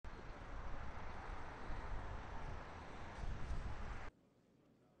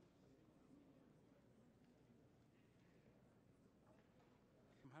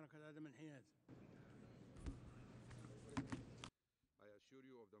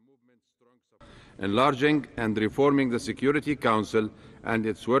Enlarging and reforming the Security Council and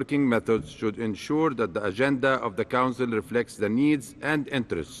its working methods should ensure that the agenda of the Council reflects the needs and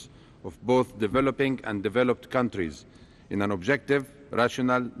interests of both developing and developed countries in an objective,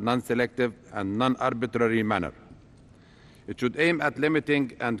 rational, non-selective and non-arbitrary manner. It should aim at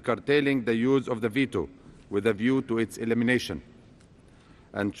limiting and curtailing the use of the veto with a view to its elimination,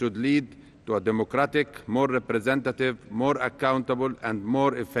 and should lead to a democratic, more representative, more accountable and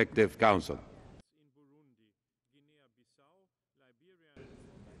more effective Council.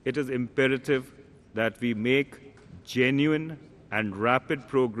 It is imperative that we make genuine and rapid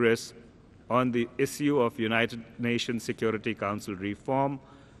progress on the issue of United Nations Security Council reform,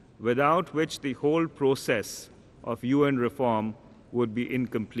 without which the whole process of UN reform would be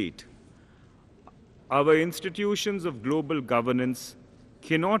incomplete. Our institutions of global governance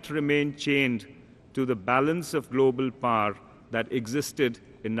cannot remain chained to the balance of global power that existed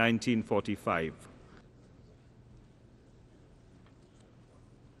in 1945.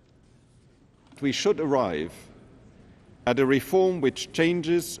 We should arrive at a reform which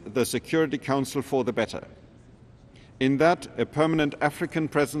changes the Security Council for the better. In that, a permanent African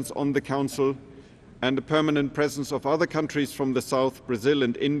presence on the Council and a permanent presence of other countries from the South, Brazil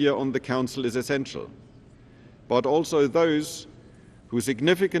and India on the Council is essential. But also those who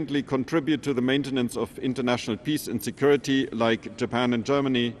significantly contribute to the maintenance of international peace and security, like Japan and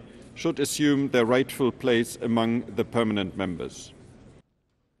Germany, should assume their rightful place among the permanent members.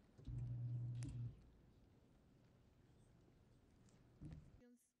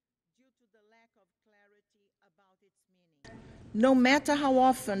 No matter how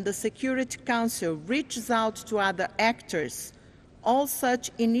often the Security Council reaches out to other actors, all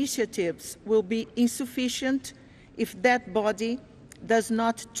such initiatives will be insufficient if that body does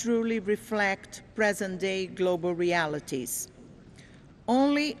not truly reflect present-day global realities.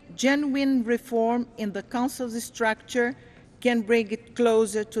 Only genuine reform in the Council's structure can bring it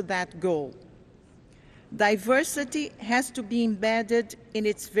closer to that goal. Diversity has to be embedded in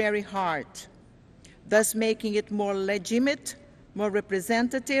its very heart, thus making it more legitimate, more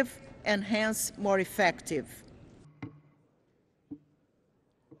representative, and hence more effective.